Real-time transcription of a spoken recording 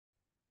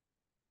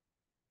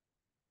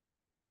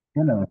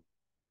Hello,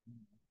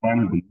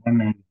 everyone. Good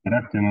morning, good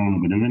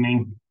afternoon, good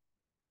evening,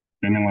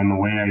 depending on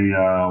where you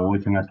are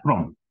watching us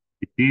from.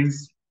 It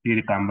is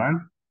Piri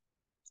Kamban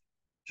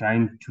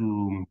trying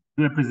to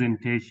do a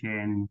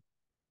presentation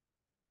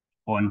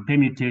on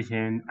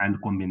permutation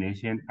and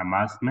combination. I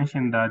must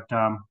mention that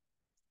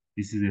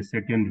this is a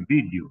second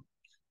video.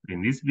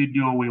 In this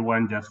video, we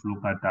want just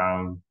look at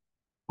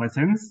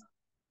questions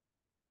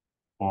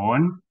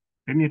on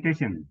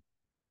permutation.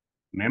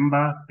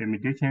 Remember,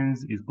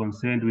 permutations is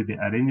concerned with the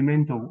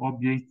arrangement of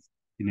objects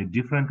in a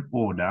different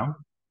order.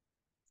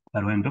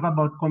 But when we talk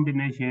about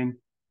combination,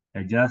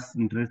 they're just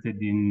interested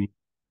in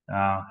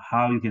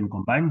how you can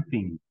combine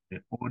things. The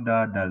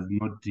order does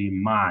not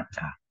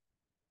matter.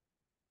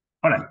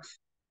 All right,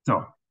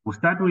 so we'll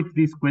start with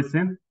this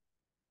question.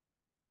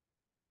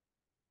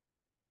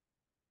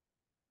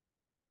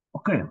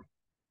 Okay.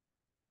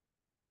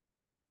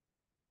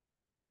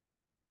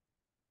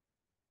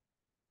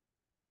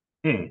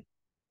 A,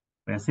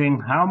 we're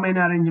saying how many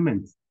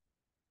arrangements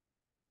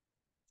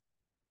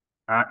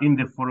are in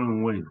the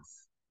following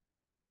words.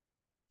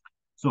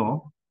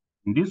 So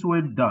in this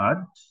word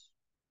dot,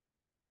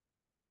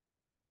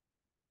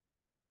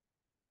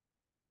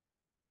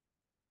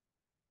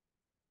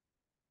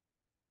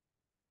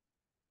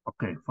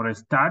 okay, for a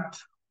start,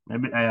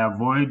 maybe I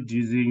avoid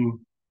using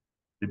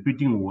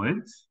repeating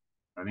words.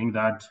 I think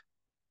that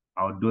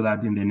I'll do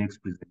that in the next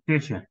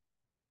presentation.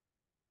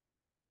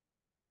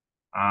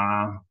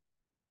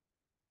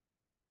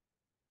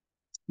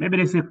 Maybe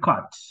let's say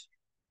cut.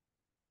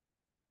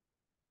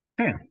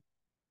 Okay.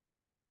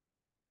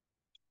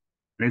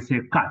 Let's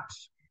say cut.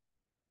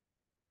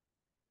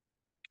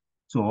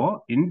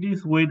 So in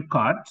this word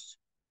cut,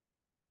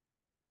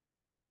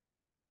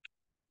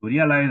 we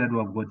realize that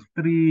we've got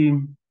three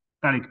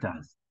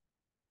characters,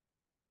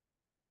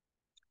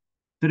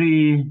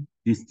 three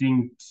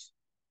distinct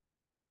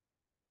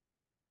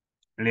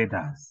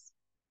letters.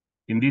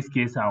 In this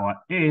case, our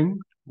n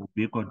will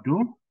be equal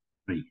to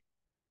 3.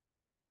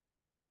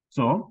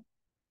 So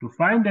to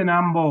find the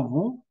number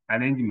of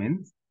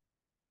arrangements,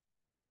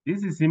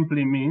 this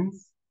simply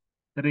means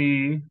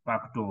 3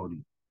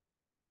 factorial.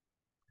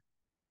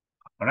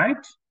 All right?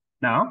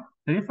 Now,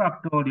 3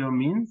 factorial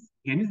means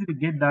you can easily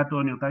get that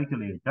on your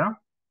calculator.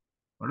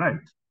 All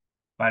right.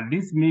 But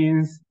this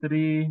means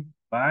 3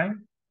 by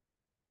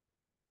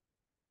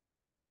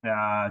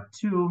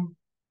 2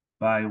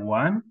 by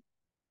 1,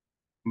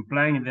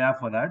 implying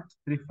therefore that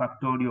 3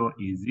 factorial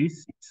is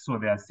 6. So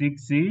there are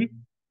 6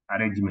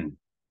 arrangements.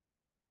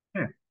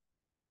 Okay.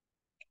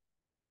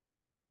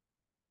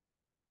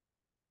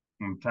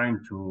 I'm trying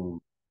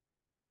to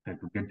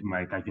get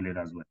my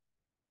calculator as well.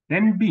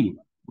 Then B,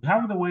 we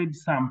have the word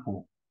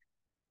sample.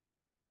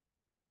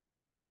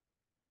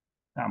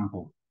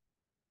 Sample.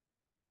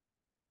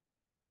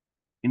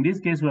 In this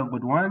case, we have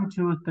got 1,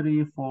 2,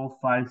 3, 4,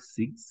 5,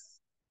 6,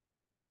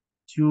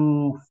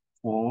 2,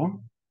 4,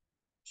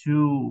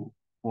 2,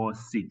 4,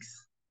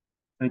 6.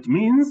 So it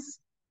means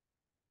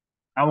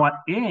our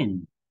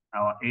n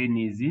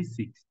is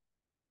 6.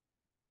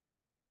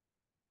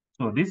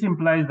 So this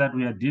implies that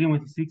we are dealing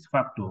with 6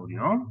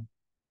 factorial.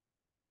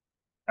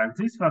 And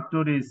 6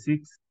 factorial is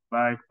 6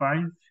 by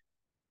 5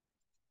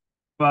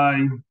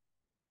 by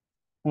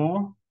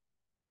 4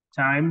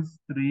 times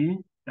 3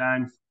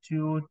 times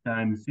 2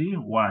 times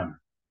 1.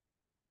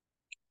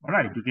 All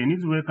right, you can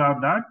easily work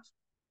out that,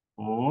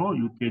 or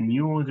you can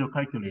use your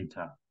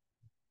calculator.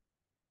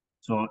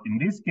 So in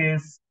this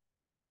case,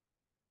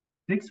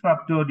 6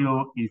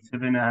 factorial is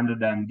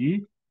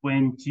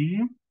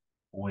 720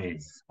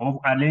 ways of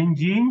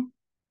arranging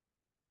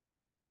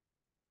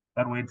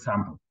that word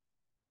sample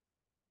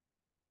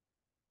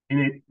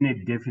in a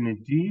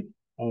definite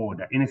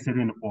order, in a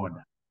certain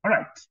order. All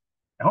right,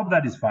 I hope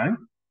that is fine.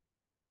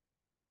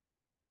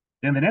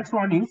 Then the next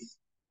one is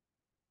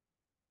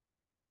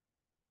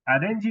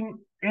arranging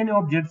any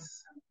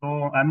objects,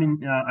 or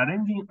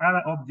arranging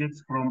other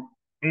objects from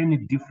any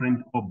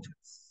different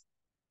objects.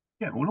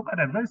 Yeah, we'll look at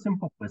a very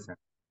simple question.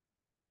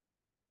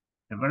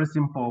 A very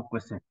simple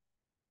question.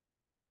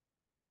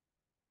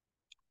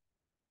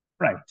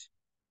 Right.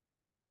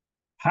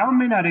 How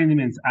many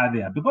arrangements are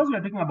there? Because we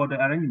are talking about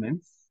the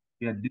arrangements,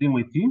 we are dealing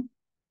with the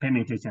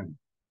permutation.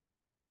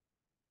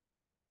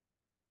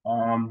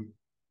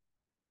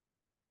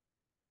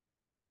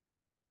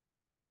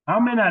 How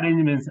many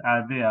arrangements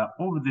are there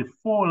of the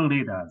 4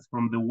 letters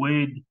from the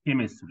word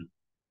chemistry?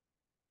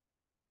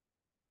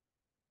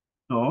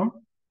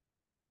 So,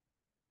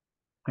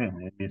 okay,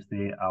 let me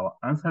say our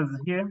answers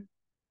here.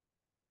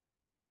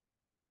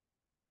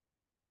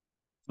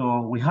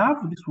 So we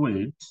have this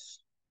word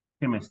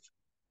chemistry.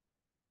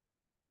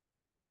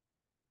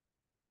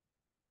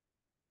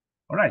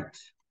 All right.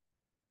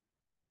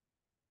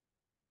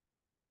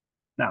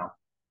 Now,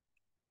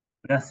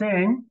 we are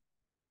saying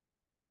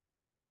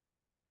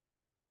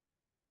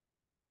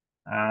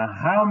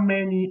how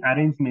many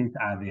arrangements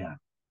are there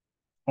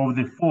of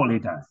the 4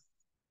 letters?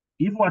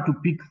 If we were to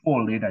pick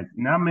 4 letters,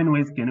 in how many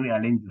ways can we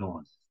arrange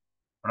those?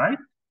 Right?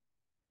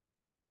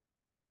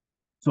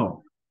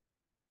 So,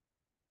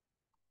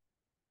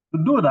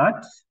 to do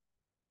that,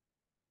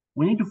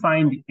 we need to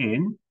find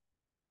n,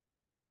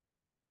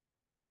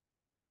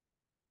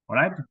 all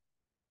right,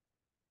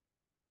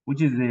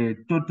 which is the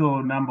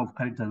total number of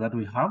characters that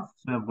we have.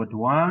 So we've got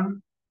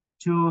 1,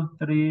 2,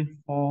 3,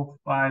 4,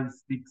 5,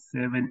 6,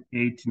 7,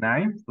 8,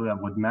 9. So we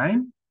have got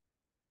 9.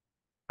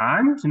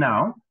 And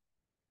now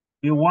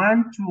we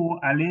want to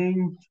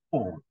arrange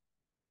 4.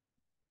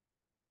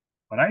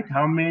 All right,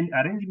 how many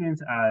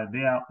arrangements are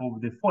there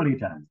of the 4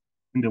 letters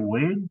in the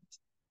word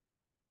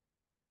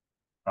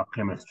of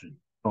chemistry?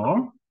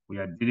 So we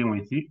are dealing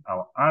with it,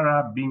 our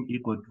R being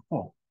equal to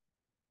 4.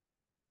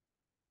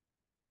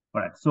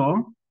 All right,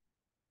 so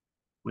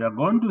we are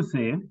going to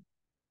say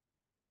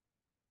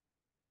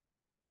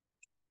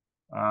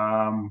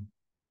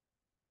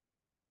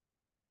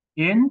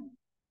N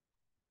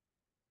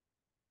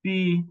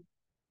P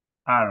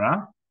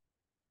R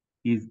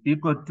is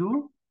equal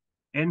to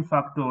n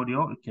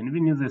factorial. You can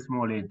even use a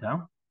small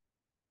letter.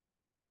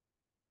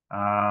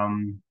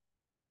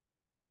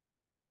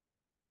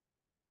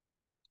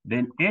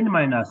 Then n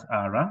minus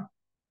r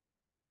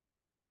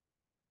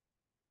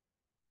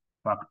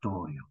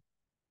factorial.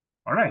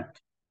 All right.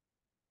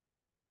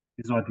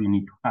 This is what we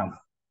need to have.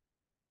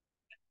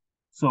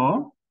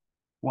 So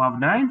we have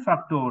 9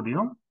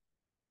 factorial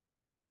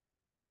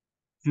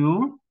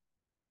to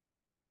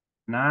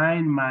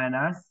 9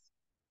 minus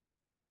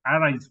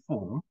r is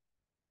 4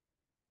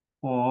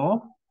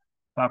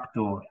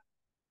 factorial.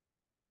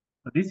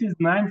 So this is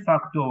 9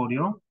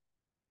 factorial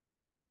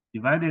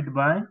divided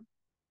by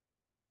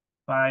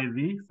 5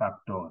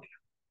 factorial.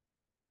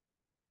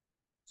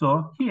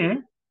 So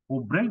here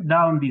we'll break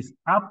down this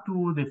up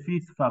to the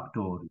 5th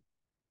factorial.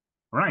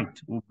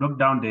 Right, we'll break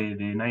down the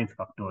 9th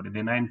factorial,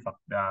 the 9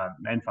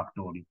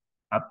 factorial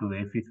up to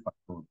the 5th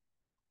factorial.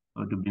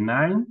 So it will be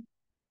 9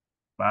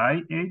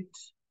 by 8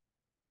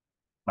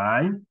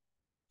 by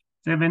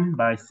 7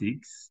 by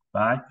 6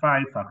 by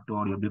 5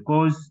 factorial,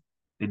 because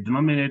the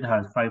denominator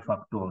has 5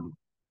 factorial.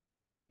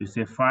 You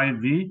say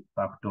 5v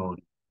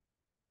factorial.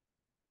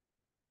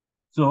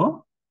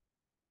 So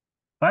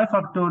 5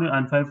 factorial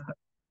and 5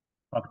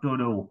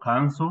 factorial will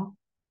cancel.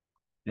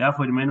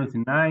 Therefore, remain with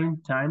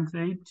 9 times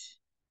 8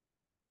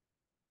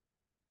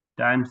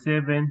 times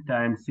 7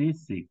 times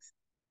 6.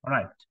 All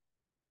right.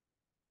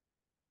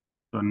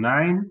 So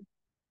 9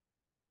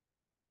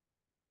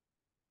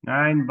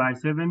 by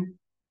 7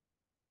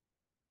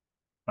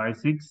 by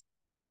 6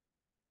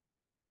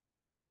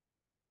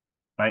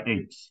 by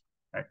 8.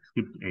 I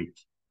skipped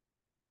 8.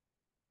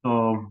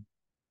 So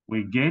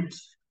we get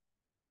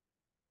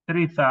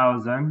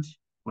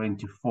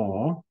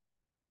 3,024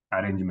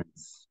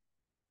 arrangements.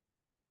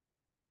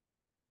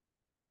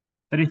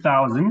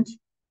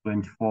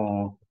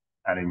 3,024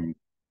 arrangements.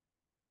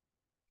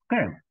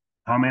 Okay.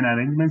 How many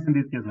arrangements in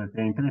this case? We're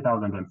saying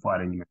 3,024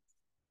 arrangements.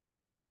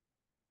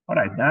 All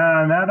right.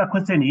 Another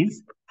question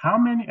is, how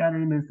many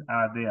arrangements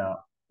are there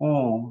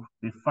of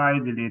the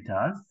 5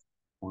 letters,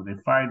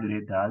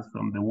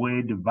 from the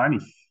word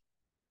vanish?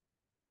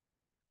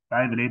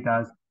 5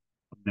 letters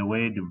of the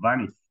word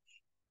vanish.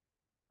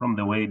 From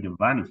the word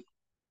vanish.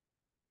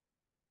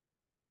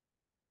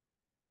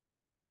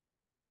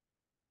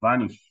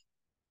 Vanish.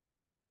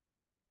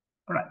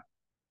 All right.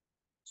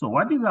 So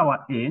what is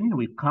our n?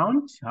 We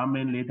count how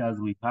many letters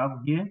we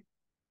have here.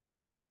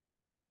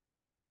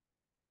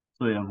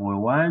 So we have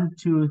 1,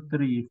 2,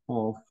 3,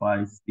 4,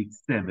 5,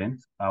 6, 7.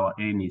 Our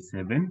n is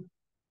 7.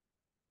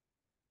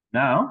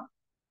 Now,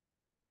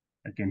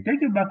 I can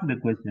take you back to the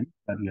question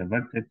that we have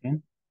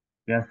taken.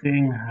 We are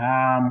saying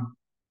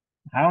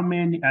how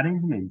many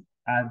arrangements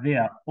are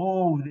there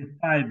of the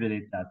 5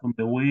 letters from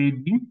the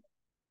word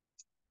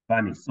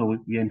vanish? So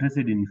we are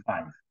interested in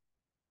 5.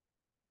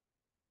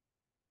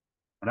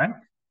 All right?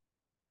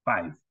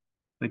 5.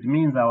 So it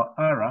means our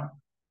R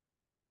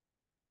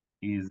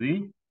is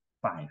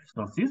 5.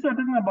 So since we're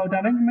talking about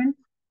arrangement,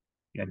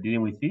 we are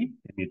dealing with the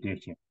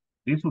permutation.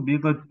 This will be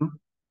equal to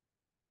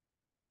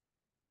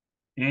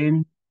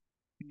N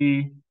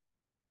P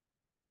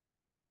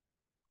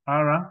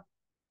R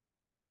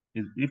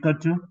is equal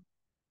to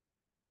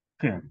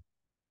 10.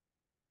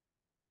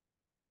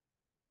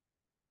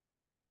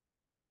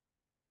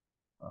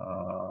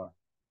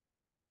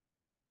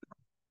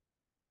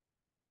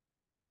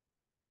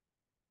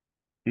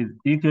 Is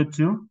equal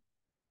to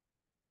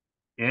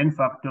n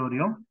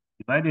factorial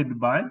divided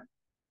by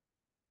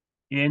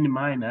n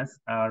minus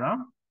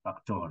r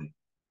factorial.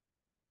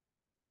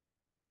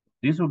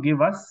 This will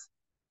give us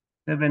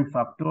 7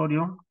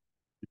 factorial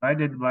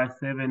divided by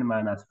 7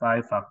 minus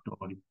 5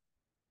 factorial.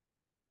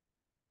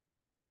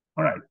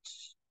 All right.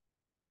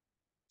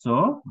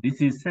 So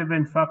this is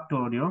 7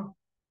 factorial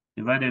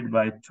divided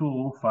by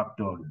 2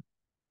 factorial.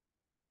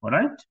 All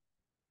right.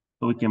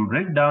 So we can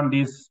break down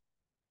this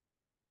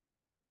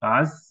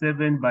as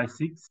 7 by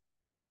 6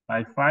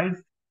 by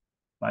 5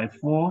 by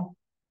 4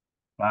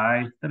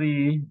 by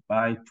 3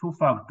 by 2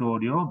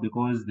 factorial,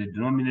 because the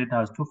denominator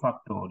has 2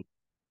 factorial.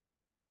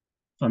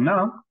 So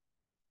now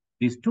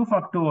this 2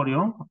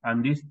 factorial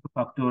and this 2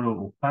 factorial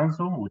will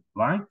cancel with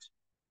right.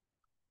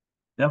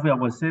 Therefore,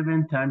 we have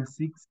 7 times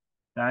 6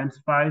 times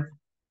 5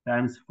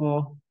 times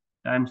 4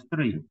 times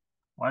 3.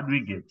 What do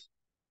we get?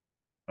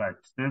 Right,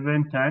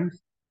 7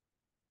 times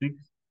 6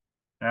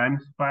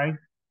 times 5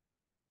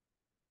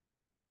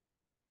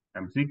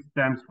 times 6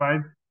 times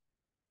 5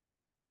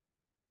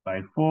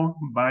 by 4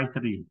 by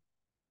 3.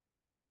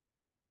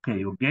 Okay,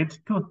 you get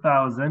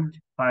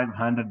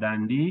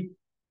 2,520.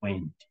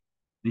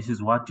 This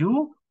is what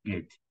you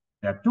get.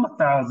 There are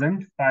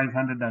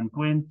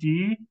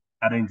 2,520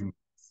 arrangements.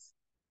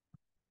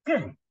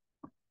 Okay,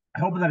 I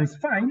hope that is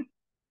fine.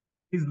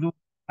 Please look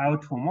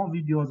out for more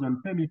videos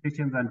on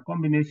permutations and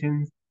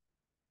combinations,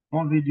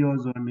 more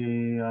videos on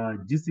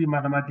GC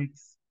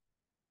mathematics,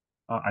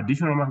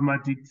 additional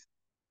mathematics,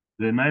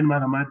 the 9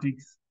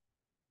 mathematics,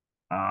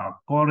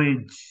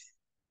 college,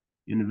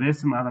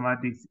 university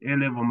mathematics,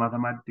 A-level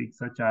mathematics,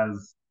 such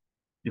as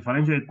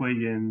differential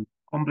equations,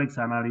 complex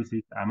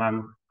analysis,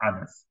 among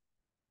others.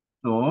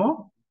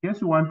 So, in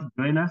case you want to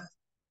join us,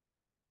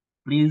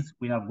 please,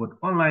 we have got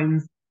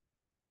online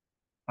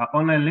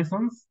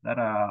lessons that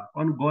are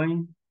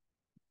ongoing,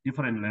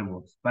 different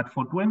levels. But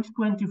for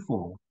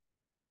 2024,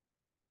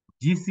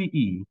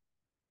 GCE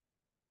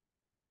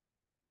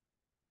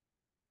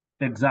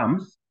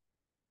exams,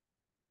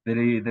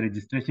 the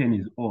registration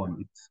is on.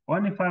 It's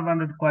only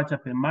 500 kwacha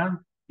per month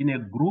in a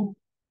group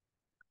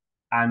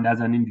and as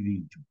an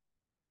individual.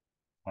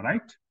 All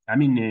right? I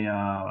mean,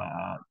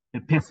 a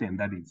person,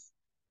 that is.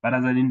 But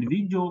as an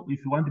individual,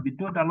 if you want to be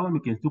taught alone,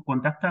 you can still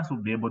contact us.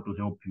 We'll be able to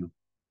help you.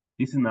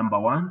 This is number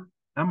one.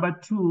 Number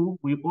two,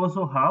 we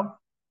also have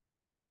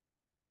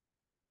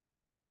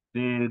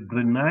the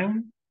grade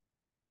 9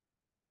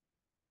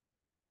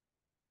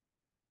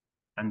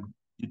 and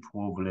grade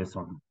 12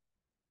 lesson.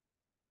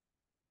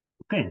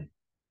 Okay.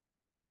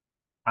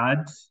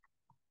 Add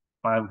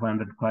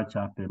 500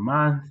 kwacha per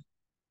month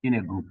in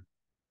a group.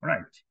 All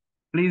right.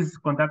 Please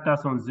contact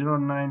us on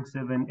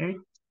 0978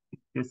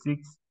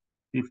 56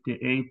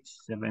 58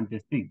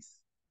 76.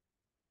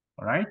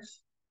 All right.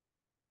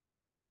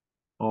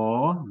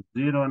 Or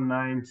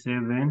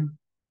 097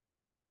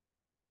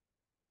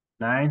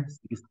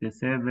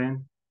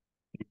 967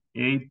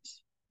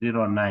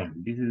 809.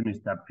 This is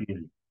Mr.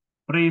 Piri.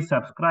 Please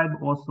subscribe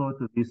also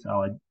to this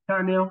our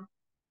channel,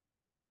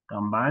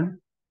 Kanban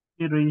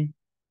Piri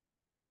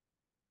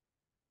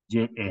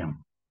JM.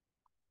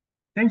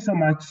 Thanks so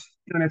much.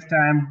 See you next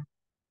time.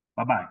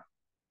 Bye-bye.